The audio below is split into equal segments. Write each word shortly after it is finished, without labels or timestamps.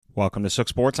Welcome to Sook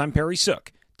Sports. I'm Perry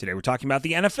Sook. Today we're talking about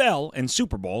the NFL and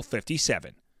Super Bowl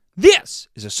 57. This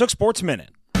is a Sook Sports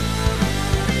Minute.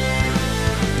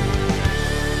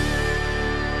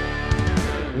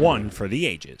 One for the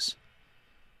ages.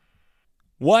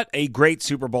 What a great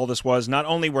Super Bowl this was. Not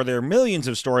only were there millions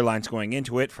of storylines going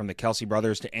into it, from the Kelsey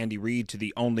brothers to Andy Reid to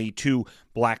the only two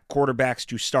black quarterbacks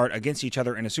to start against each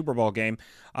other in a Super Bowl game,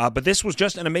 but this was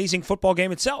just an amazing football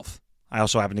game itself. I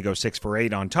also happened to go 6 for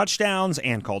 8 on touchdowns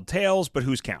and called tails, but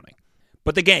who's counting?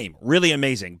 But the game, really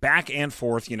amazing. Back and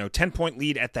forth, 10-point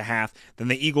lead at the half. Then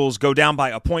the Eagles go down by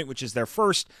a point, which is their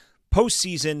first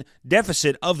postseason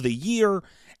deficit of the year,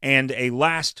 and a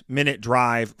last-minute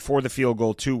drive for the field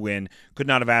goal to win. Could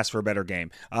not have asked for a better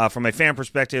game. From a fan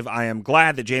perspective, I am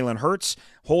glad that Jalen Hurts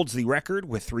holds the record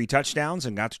with 3 touchdowns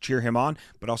and got to cheer him on,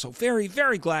 but also very,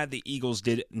 very glad the Eagles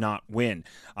did not win.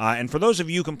 And for those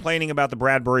of you complaining about the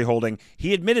Bradbury holding,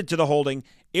 he admitted to the holding.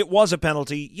 It was a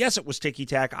penalty. Yes, it was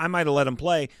ticky-tack. I might have let him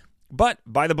play, but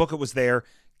by the book it was there.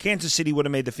 Kansas City would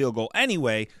have made the field goal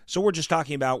anyway, so we're just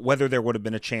talking about whether there would have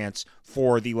been a chance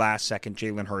for the last-second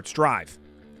Jalen Hurts drive.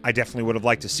 I definitely would have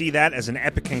liked to see that as an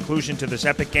epic conclusion to this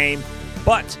epic game,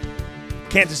 but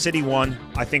Kansas City won.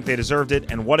 I think they deserved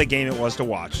it, and what a game it was to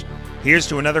watch. Here's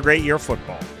to another great year of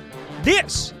football.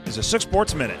 This is a Sook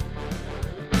Sports Minute.